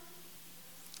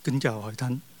Kính chào hội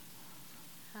thánh.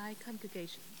 Hi,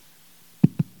 congregation.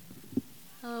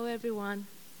 Hello, everyone.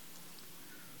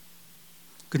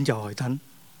 Kính chào hội thánh.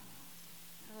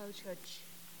 Hello, church.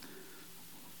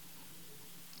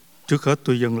 Trước hết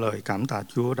tôi dâng lời cảm tạ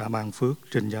Chúa đã ban phước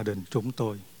trên gia đình chúng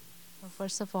tôi.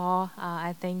 First of all,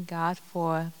 I thank God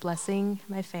for blessing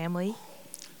my family.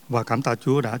 Và cảm tạ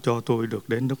Chúa đã cho tôi được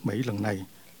đến nước Mỹ lần này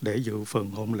để dự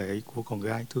phần hôn lễ của con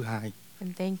gái thứ hai.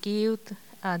 And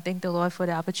thank the Lord for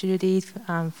the opportunity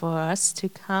for us to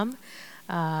come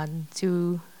to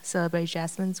celebrate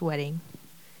Jasmine's wedding.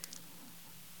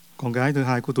 Con gái thứ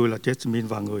hai của tôi là Jasmine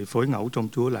và người phối ngẫu trong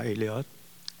Chúa là Elliot.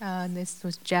 This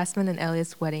was Jasmine and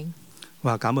Elliot's wedding.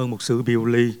 Và cảm ơn mục sư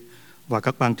Billy và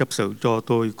các ban chấp sự cho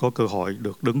tôi có cơ hội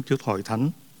được đứng trước hội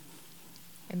thánh.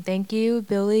 And thank you,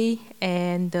 Billy,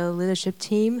 and the leadership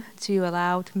team to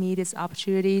allow me this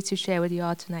opportunity to share with you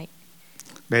all tonight.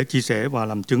 Để chia sẻ và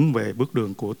làm chứng về bước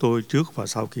đường của tôi trước và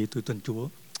sau khi tôi tin Chúa.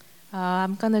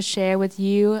 I'm going to share with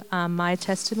you my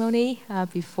testimony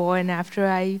before and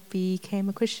after I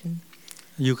became a Christian.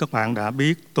 Như các bạn đã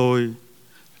biết, tôi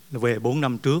về 4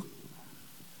 năm trước.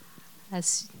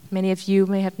 As many of you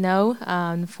may have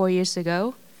known, 4 years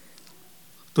ago,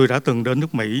 Tôi đã từng đến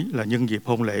nước Mỹ là nhân dịp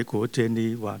hôn lễ của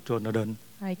Genny và Jonathan.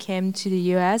 I came to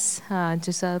the U.S.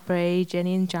 To celebrate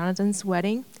Genny and Jonathan's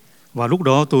wedding. Và lúc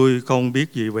đó tôi không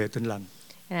biết gì về Tin Lành.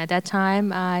 And at that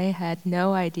time, I had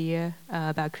no idea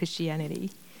about Christianity.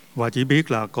 Và chỉ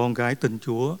biết là con gái tin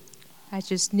Chúa. I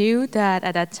just knew that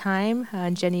at that time,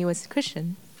 Genny was a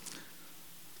Christian.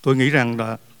 Tôi nghĩ rằng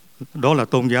đó là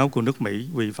tôn giáo của nước Mỹ,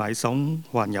 vì phải sống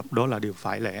hòa nhập đó là điều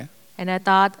phải lẽ. And I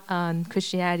thought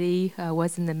Christianity was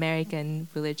an American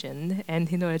religion, and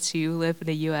in order to live in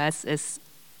the U.S. is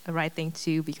a right thing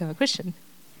to become a Christian.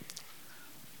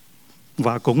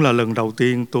 Và cũng là lần đầu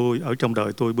tiên tôi ở trong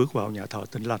đời tôi bước vào nhà thờ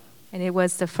Tin Lành. And it was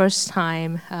the first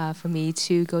time for me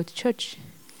to go to church.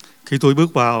 Khi tôi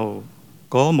bước vào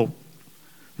có một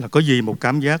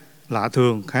cảm giác lạ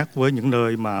thường khác với những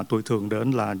nơi mà tôi thường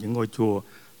đến là những ngôi chùa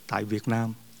tại Việt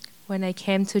Nam. When I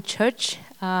came to church,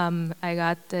 I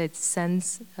got the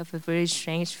sense of a very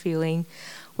strange feeling,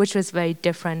 which was very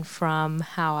different from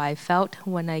how I felt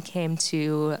when I came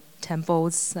to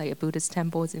temples, like Buddhist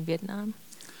temples in Vietnam.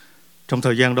 Trong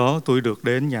thời gian đó, tôi được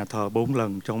đến nhà thờ 4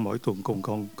 lần trong mỗi tuần cùng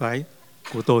con cái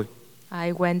của tôi.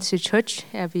 I went to church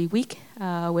every week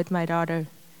with my daughter.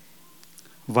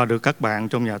 Và được các bạn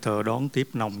trong nhà thờ đón tiếp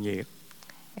nồng nhiệt.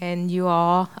 And you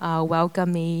all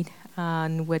welcome me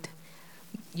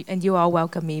and you all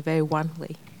welcome me very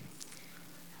warmly.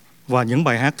 Và những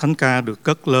bài hát thánh ca được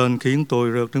cất lên khiến tôi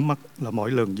rơi nước mắt là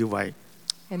mỗi lần như vậy.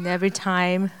 And every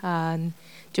time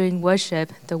during worship,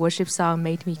 the worship song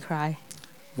made me cry.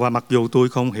 Và mặc dù tôi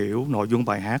không hiểu nội dung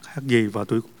bài hát gì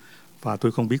và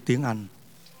tôi không biết tiếng Anh.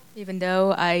 Even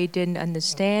though I didn't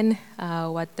understand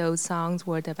what those songs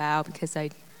were about because I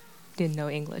didn't know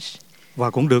English.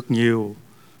 Và cũng được nhiều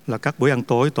là các bữa ăn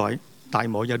tối tại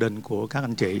mỗi gia đình của các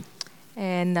anh chị.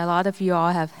 And a lot of you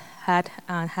all have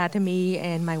had me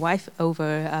and my wife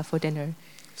over for dinner.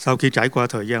 Sau khi trải qua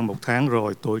thời gian 1 tháng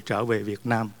rồi, tôi trở về Việt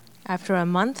Nam. After a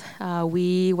month,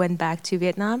 we went back to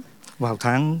Vietnam. Vào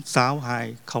tháng 6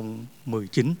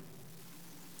 2019.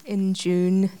 In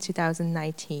June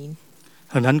 2019.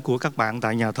 Hình ảnh của các bạn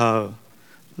tại nhà thờ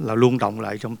là luôn động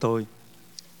lại trong tôi.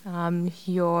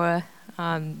 Your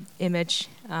image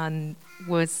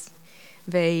was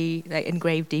very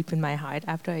engraved deep in my heart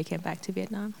after I came back to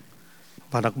Vietnam.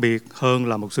 Và đặc biệt hơn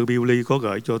là mục sư Billy có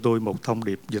gửi cho tôi một thông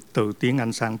điệp dịch từ tiếng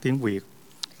Anh sang tiếng Việt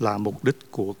là mục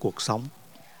đích của cuộc sống.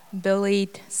 Billy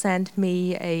sent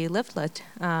me a leaflet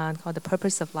called The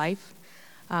Purpose of Life,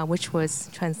 which was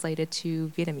translated to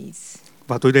Vietnamese.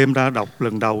 Và tôi đem ra đọc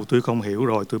lần đầu tôi không hiểu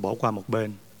rồi tôi bỏ qua một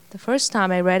bên. The first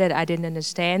time I read it, I didn't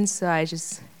understand, so I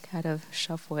just kind of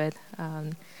shuffled it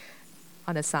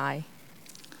on the side.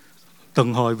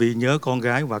 Từng hồi vì nhớ con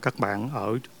gái và các bạn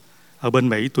ở bên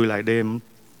Mỹ, tôi lại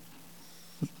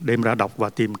đem ra đọc và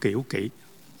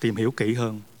tìm hiểu kỹ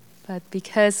hơn. But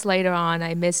because later on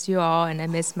I missed you all and I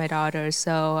missed my daughter,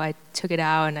 so I took it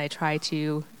out and I tried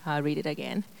to read it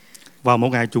again. Vào một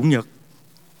ngày Chủ nhật,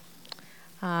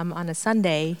 on a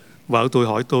Sunday, vợ tôi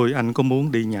hỏi tôi, anh có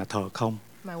muốn đi nhà thờ không?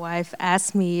 My wife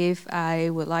asked me if I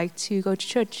would like to go to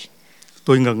church.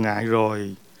 Tôi ngần ngại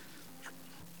rồi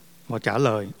và trả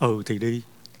lời, thì đi.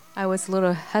 I was a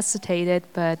little hesitated,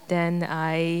 but then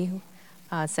I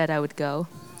said I would go.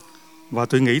 Và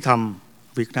tôi nghĩ thầm,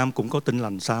 Việt Nam cũng có Tin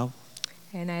Lành sao?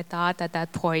 And I thought at that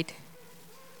point,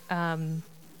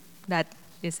 that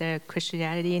is there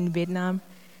Christianity in Vietnam?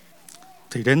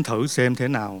 Thì đến thử xem thế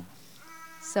nào.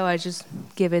 So I just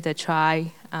give it a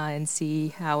try and see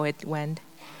how it went.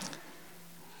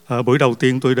 Buổi đầu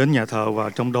tiên tôi đến nhà thờ và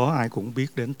trong đó ai cũng biết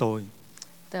đến tôi.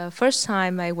 The first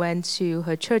time I went to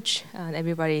her church,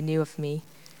 everybody knew of me.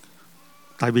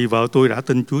 Tại vì vợ tôi đã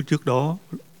tin Chúa trước đó.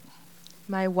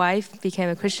 My wife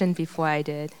became a Christian before I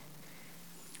did.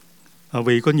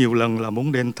 Vì có nhiều lần là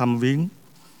muốn đến thăm viếng,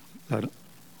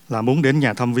 là muốn đến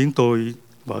nhà thăm viếng tôi,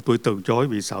 vợ tôi từ chối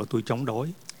vì sợ tôi chống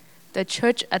đối. The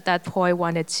church at that point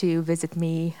wanted to visit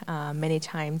me many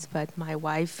times, but my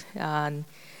wife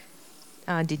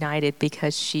denied it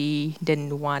because she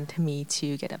didn't want me to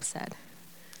get upset.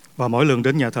 Và mỗi lần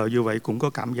đến nhà thờ như vậy cũng có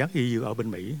cảm giác y như ở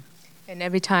bên Mỹ. And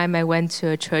every time I went to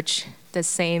a church, the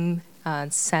same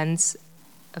sense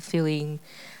of feeling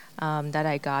that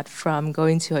I got from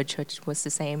going to her church was the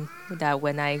same that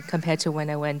when I compared to when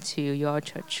I went to your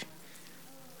church.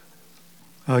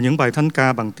 Những bài thánh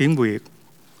ca bằng tiếng Việt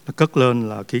cất lên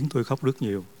là khiến tôi khóc rất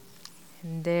nhiều.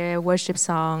 And their worship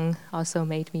song also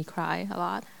made me cry a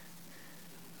lot.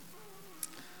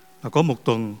 Có một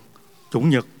tuần Chủ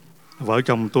nhật, vợ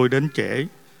chồng tôi đến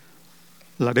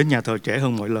nhà thờ trễ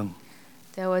hơn mọi lần.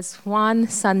 There was one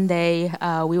Sunday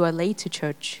we were late to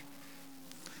church.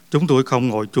 Chúng tôi không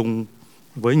ngồi chung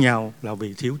với nhau là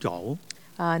vì thiếu chỗ.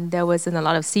 There wasn't a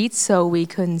lot of seats, so we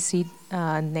couldn't sit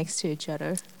next to each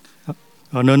other.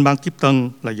 Nên ban tiếp tân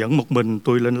là dẫn một mình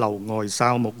tôi lên lầu ngồi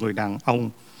sau một người đàn ông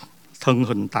thân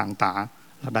hình tàn tạ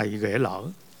là đầy ghẻ lở.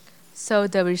 So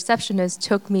the receptionist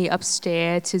took me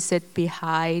upstairs to sit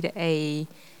behind a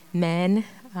man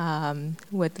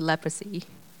with leprosy.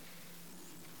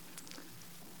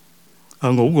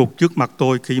 Ngủ gục trước mặt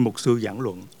tôi khi mục sư giảng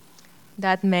luận.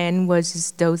 That man was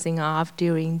just dozing off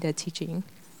during the teaching.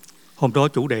 Hôm đó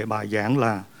chủ đề bài giảng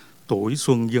là tuổi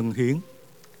xuân dâng hiến.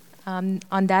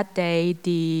 On that day,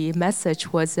 the message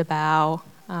was about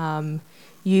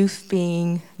youth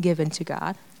being given to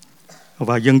God.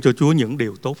 Và dâng cho Chúa những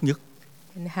điều tốt nhất.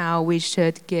 And how we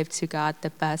should give to God the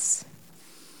best.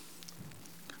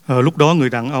 Lúc đó người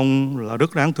đàn ông là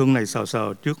rất đáng thương này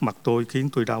sờ trước mặt tôi khiến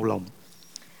tôi đau lòng.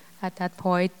 At that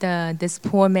point, this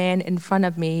poor man in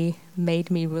front of me made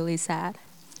me really sad.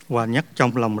 Và nhắc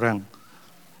trong lòng rằng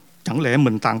chẳng lẽ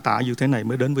mình tàn tạ như thế này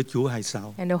mới đến với Chúa hay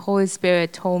sao? And the Holy Spirit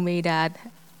told me that,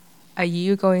 are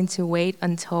you going to wait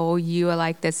until you are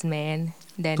like this man,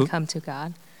 then come to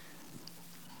God?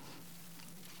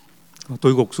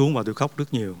 Tôi gục xuống và tôi khóc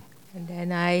rất nhiều. And then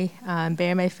I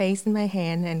buried my face in my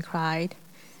hand and cried.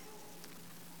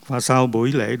 Và sau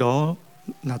buổi lễ đó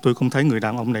là tôi không thấy người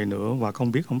đàn ông này nữa và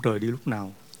không biết ông rời đi lúc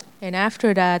nào. And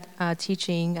after that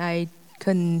teaching, I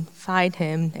couldn't find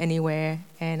him anywhere,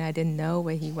 and I didn't know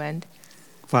where he went.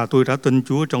 Và tôi đã tin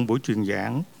Chúa trong buổi truyền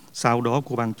giảng sau đó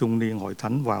của ban trung niên hội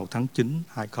thánh vào tháng 9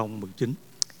 2019.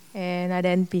 And I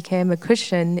then became a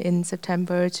Christian in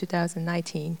September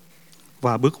 2019.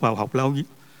 Và bước vào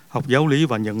học giáo lý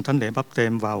và nhận thánh lễ báp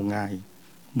têm vào ngày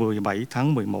 17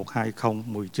 tháng 11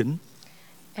 2019.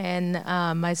 And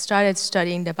I started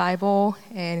studying the Bible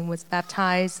and was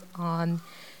baptized on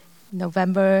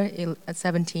November 17,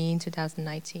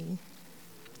 2019.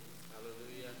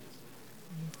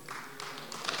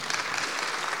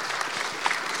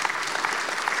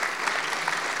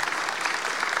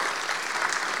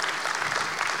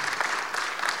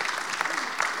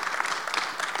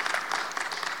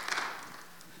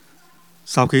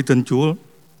 Sau khi tin Chúa,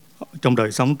 trong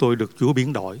đời sống tôi được Chúa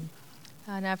biến đổi.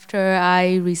 And after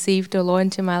I received the Lord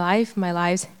into my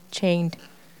life changed.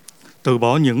 Từ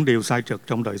bỏ những điều sai trật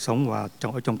trong đời sống và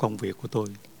trong công việc của tôi.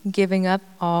 Giving up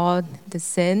all the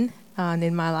sin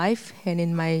in my life and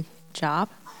in my job.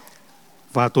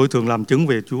 Và tôi thường làm chứng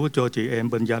về Chúa cho chị em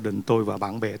bên gia đình tôi và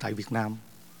bạn bè tại Việt Nam.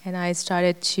 And I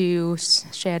started to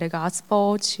share the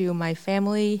gospel to my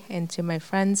family and to my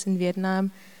friends in Vietnam.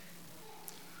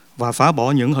 Và phá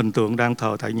bỏ những hình tượng đang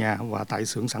thờ tại nhà và tại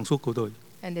xưởng sản xuất của tôi.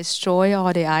 And destroy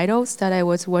all the idols that I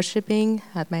was worshiping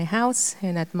at my house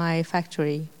and at my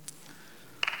factory.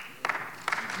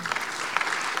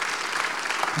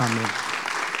 Amen.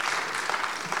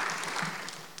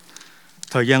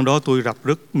 Thời gian đó tôi gặp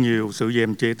rất nhiều sự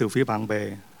gièm chê từ phía bạn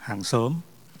bè, hàng xóm.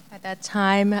 At that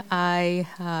time, I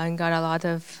got a lot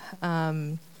of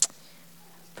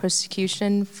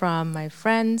persecution from my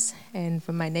friends and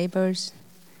from my neighbors.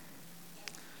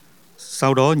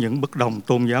 Sau đó những bất đồng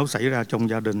tôn giáo xảy ra trong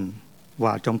gia đình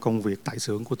và trong công việc tại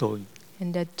xưởng của tôi.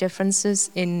 And the differences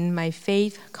in my faith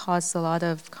caused a lot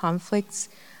of conflicts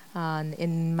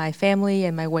in my family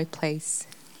and my workplace.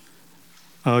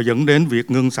 Dẫn đến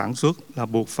việc ngưng sản xuất là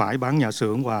buộc phải bán nhà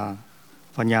xưởng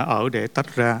và nhà ở để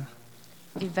tách ra.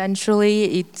 Eventually,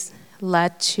 it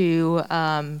led to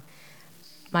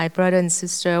my brother and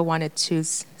sister wanted to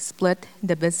split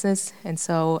the business, and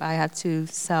so I had to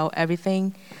sell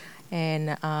everything and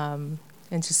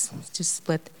just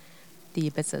split the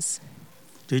business.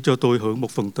 Chỉ cho tôi hưởng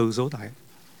 1/4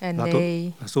 And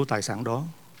số tài sản đó.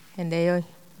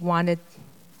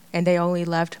 they only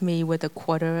left me with a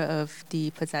quarter of the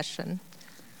possession.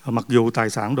 Mặc dù tài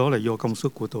sản đó là do công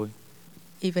sức của tôi.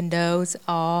 Even though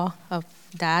all of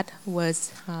that was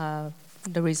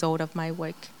the result of my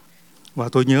work. Và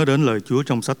tôi nhớ đến lời Chúa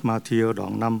trong sách Ma-thi-ơ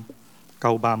đoạn 5,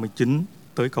 câu 39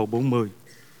 tới câu 40.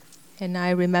 And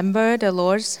I remember the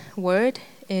Lord's word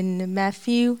in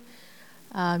Matthew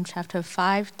chapter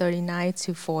 5, 39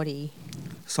 to 40.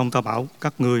 Xong ta bảo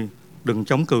các ngươi đừng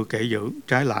chống cự kẻ dữ,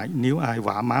 trái lại nếu ai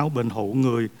vả máu bên hữu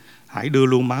ngươi, hãy đưa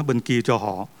luôn má bên kia cho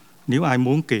họ. Nếu ai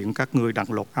muốn kiện các ngươi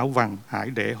đặt lột áo vàng, hãy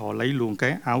để họ lấy luôn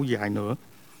cái áo dài nữa.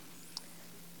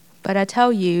 But I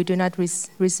tell you, do not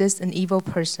resist an evil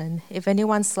person. If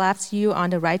anyone slaps you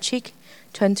on the right cheek,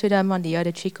 turn to them on the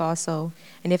other cheek also.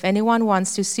 And if anyone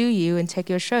wants to sue you and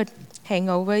take your shirt, hang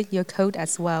over your coat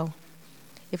as well.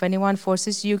 If anyone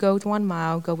forces you go 1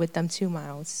 mile, go with them 2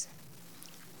 miles.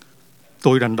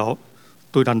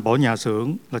 Tôi đành bỏ nhà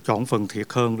xưởng là chọn phần thiệt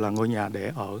hơn là ngôi nhà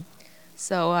để ở.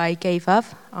 So I gave up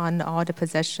on all the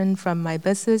possession from my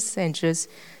business and just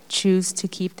choose to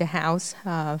keep the house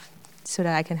so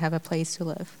that I can have a place to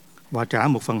live. Và trả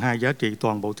 1/2 giá trị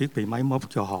toàn bộ thiết bị máy móc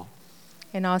cho họ.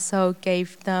 And also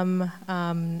gave them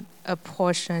a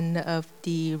portion of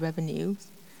the revenue.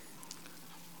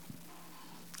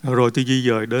 Rồi tôi di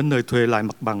dời đến nơi thuê lại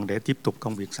mặt bằng để tiếp tục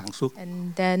công việc sản xuất.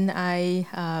 And then I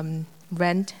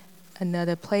rent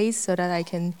another place so that I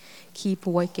can keep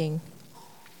working.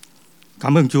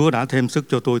 Cảm ơn Chúa đã thêm sức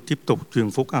cho tôi tiếp tục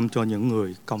truyền phúc âm cho những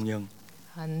người công nhân.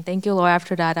 And thank you, Lord.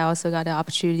 After that, I also got the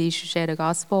opportunity to share the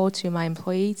gospel to my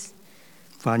employees.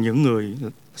 Và những người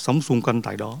sống xung quanh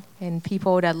tại đó. And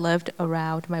people that lived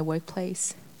around my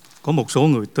workplace. Có một số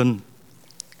người tin.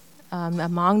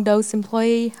 Among those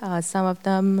employees, some of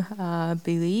them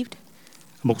believed.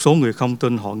 Một số người không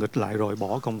tin, họ nghịch lại rồi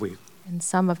bỏ công việc. And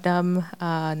some of them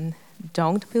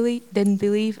didn't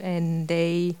believe, and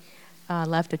they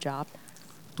left the job.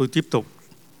 Tôi tiếp tục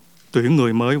tuyển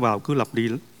người mới vào, cứ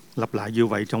lặp lại như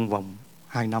vậy trong vòng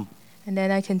 2 năm. And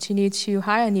then I continued to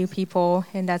hire new people,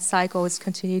 and that cycle has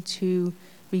continued to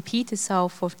repeat itself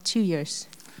for 2 years.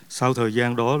 Sau thời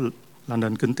gian đó là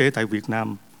nền kinh tế tại Việt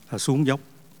Nam là xuống dốc.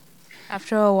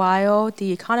 After a while, the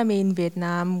economy in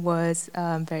Vietnam was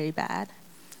very bad.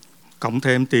 Cộng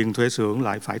thêm tiền thuê xưởng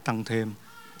lại phải tăng thêm.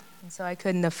 And so I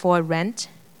couldn't afford rent.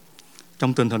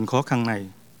 Trong tình hình khó khăn này,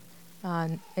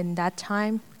 in that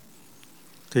time,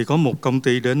 thì có một công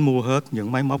ty đến mua hết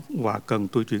những máy móc và cần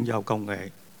tôi chuyển giao công nghệ.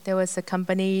 There was a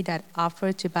company that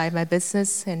offered to buy my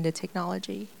business and the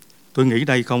technology. Tôi nghĩ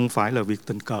đây không phải là việc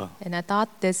tình cờ. And I thought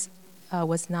this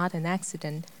was not an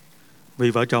accident.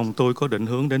 Vì vợ chồng tôi có định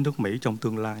hướng đến nước Mỹ trong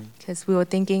tương lai. Because we were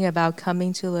thinking about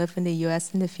coming to live in the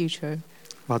US in the future.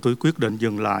 Và tôi quyết định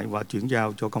dừng lại và chuyển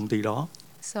giao cho công ty đó.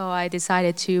 So I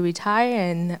decided to retire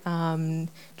and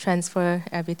transfer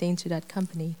everything to that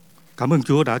company. Cảm ơn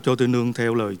Chúa đã cho tôi nương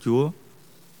theo lời Chúa.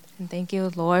 And thank you,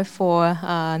 Lord, for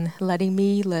letting me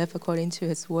live according to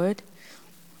His word.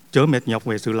 Chớ mệt nhọc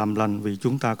về sự làm lành, vì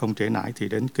chúng ta không trễ nải thì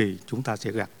đến kỳ chúng ta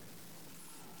sẽ gặt.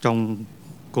 Trong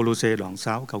Cô-lô-sê đoạn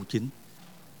 6 câu 9.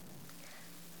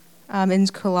 In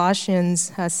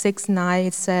Colossians 6:9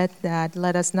 it said that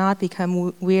let us not become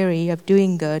weary of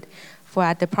doing good, for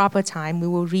at the proper time we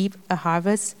will reap a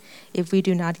harvest if we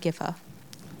do not give up.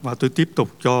 Và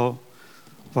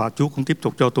Chúa cũng tiếp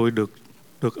tục cho tôi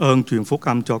được ơn truyền phúc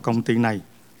âm cho công ty này,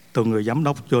 từ người giám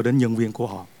đốc cho đến nhân viên của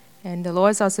họ. And the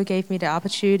Lord also gave me the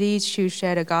opportunity to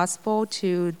share the gospel to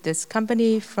this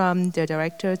company, from the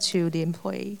director to the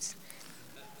employees.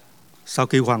 Sau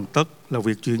khi hoàn tất là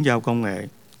việc chuyển giao công nghệ,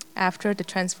 After the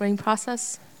transferring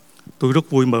process, tôi rất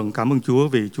vui mừng, cảm ơn Chúa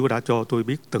vì Chúa đã cho tôi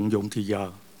biết tận dụng thì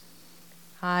giờ.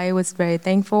 I was very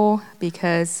thankful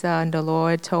because the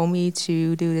Lord told me to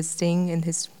do this thing in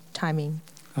His timing.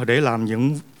 Để làm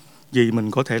những gì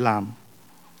mình có thể làm.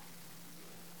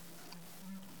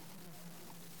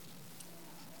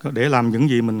 Để làm những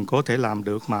gì mình có thể làm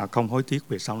được mà không hối tiếc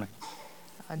về sau này.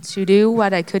 To do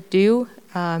what I could do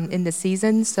in the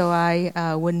season, so I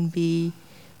wouldn't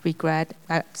regret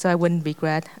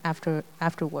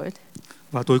afterward.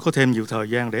 Và tôi có thêm nhiều thời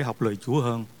gian để học lời Chúa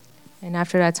hơn. And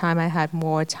after that time, I had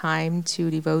more time to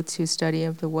devote to study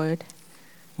of the Word.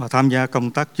 Và tham gia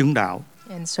công tác chứng đạo.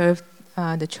 And serve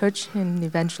the church in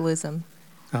evangelism.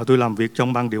 Tôi làm việc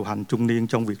trong ban điều hành trung niên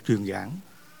trong việc truyền giảng.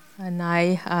 And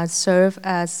I serve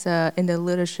as in the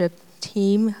leadership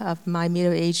team of my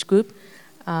middle age group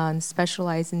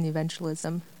specialize in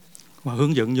evangelism. và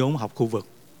hướng dẫn nhóm học khu vực,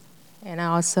 And I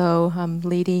also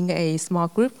leading a small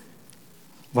group.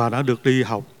 và đã được đi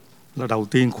học là đầu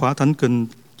tiên khóa Thánh Kinh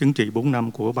chứng trị 4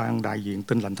 năm của Ban đại diện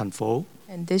Tin lành thành phố.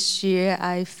 And this year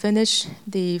I finished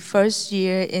the first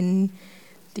year in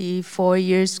the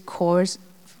 4 years course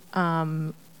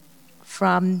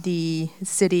from the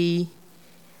city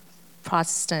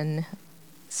Protestant.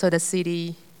 So the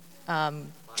city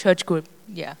church group,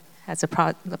 has the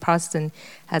Protestant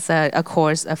has a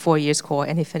course, a 4 years course,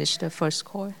 and he finished the first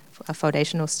course, a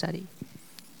foundational study.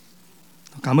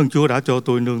 Cảm ơn Chúa đã cho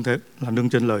tôi nương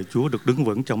trên lời Chúa được đứng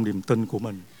vững trong niềm tin của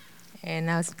mình. And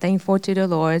I was thankful to the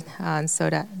Lord so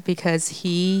that because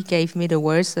He gave me the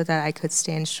words so that I could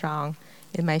stand strong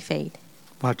in my faith.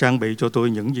 Và trang bị cho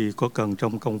tôi những gì có cần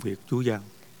trong công việc Chúa giao.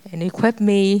 And equip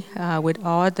me with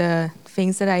all the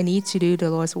things that I need to do the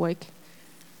Lord's work.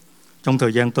 Trong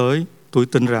thời gian tới, tôi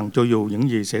tin rằng cho dù những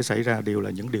gì sẽ xảy ra đều là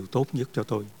những điều tốt nhất cho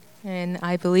tôi. And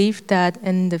I believe that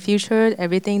in the future,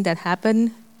 anything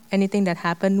that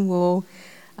happened will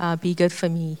be good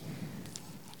for me.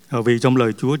 Vì trong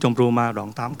lời Chúa trong Roma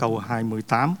đoạn 8 câu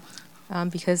 28,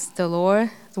 because the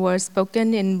word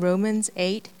spoken in Romans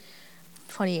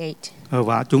 8:28.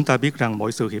 Và chúng ta biết rằng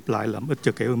mọi sự hiệp lại làm ích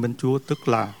cho kẻ ưa mến Chúa, tức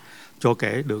là cho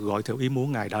kẻ được gọi theo ý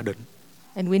muốn Ngài đã định.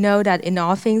 And we know that in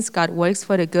all things God works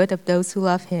for the good of those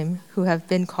who love Him, who have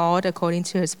been called according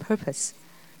to His purpose.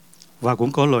 Và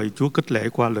cũng có lời Chúa khích lệ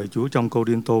qua lời Chúa trong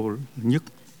Cô-rinh-tô nhất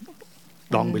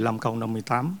đoạn 15 câu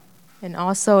 58. And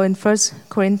also in 1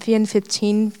 Corinthians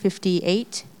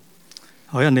 15:58.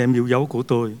 Hỏi anh em yêu dấu của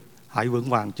tôi, hãy vững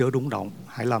vàng chớ rung động,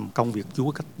 hãy làm công việc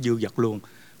Chúa cách dư dật luôn,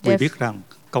 vì biết rằng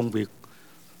công việc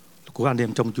của anh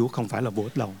em trong Chúa không phải là vô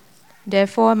ích đâu.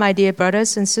 Therefore, my dear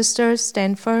brothers and sisters,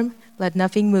 stand firm, let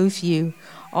nothing move you.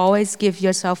 Always give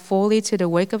yourself fully to the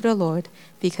work of the Lord,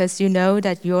 because you know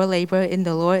that your labor in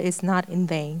the Lord is not in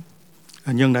vain.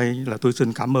 Nhân đây là tôi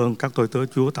xin cảm ơn các tôi tớ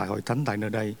Chúa tại hội thánh tại nơi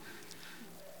đây.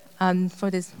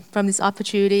 From this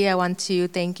opportunity, I want to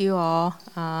thank you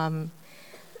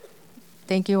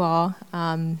all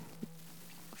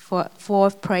for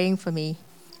praying for me.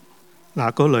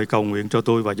 Đã có lời cầu nguyện cho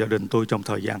tôi và gia đình tôi trong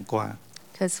thời gian qua.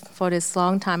 Because for this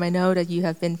long time, I know that you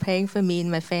have been praying for me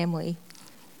and my family.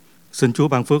 Xin Chúa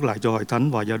ban phước lại cho hội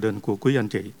thánh và gia đình của quý anh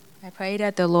chị. I pray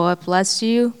that the Lord bless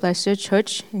you, bless your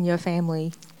church and your family.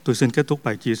 Tôi xin kết thúc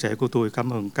bài chia sẻ của tôi.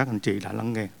 Cảm ơn các anh chị đã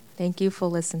lắng nghe. Thank you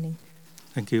for listening.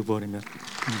 Thank you very much.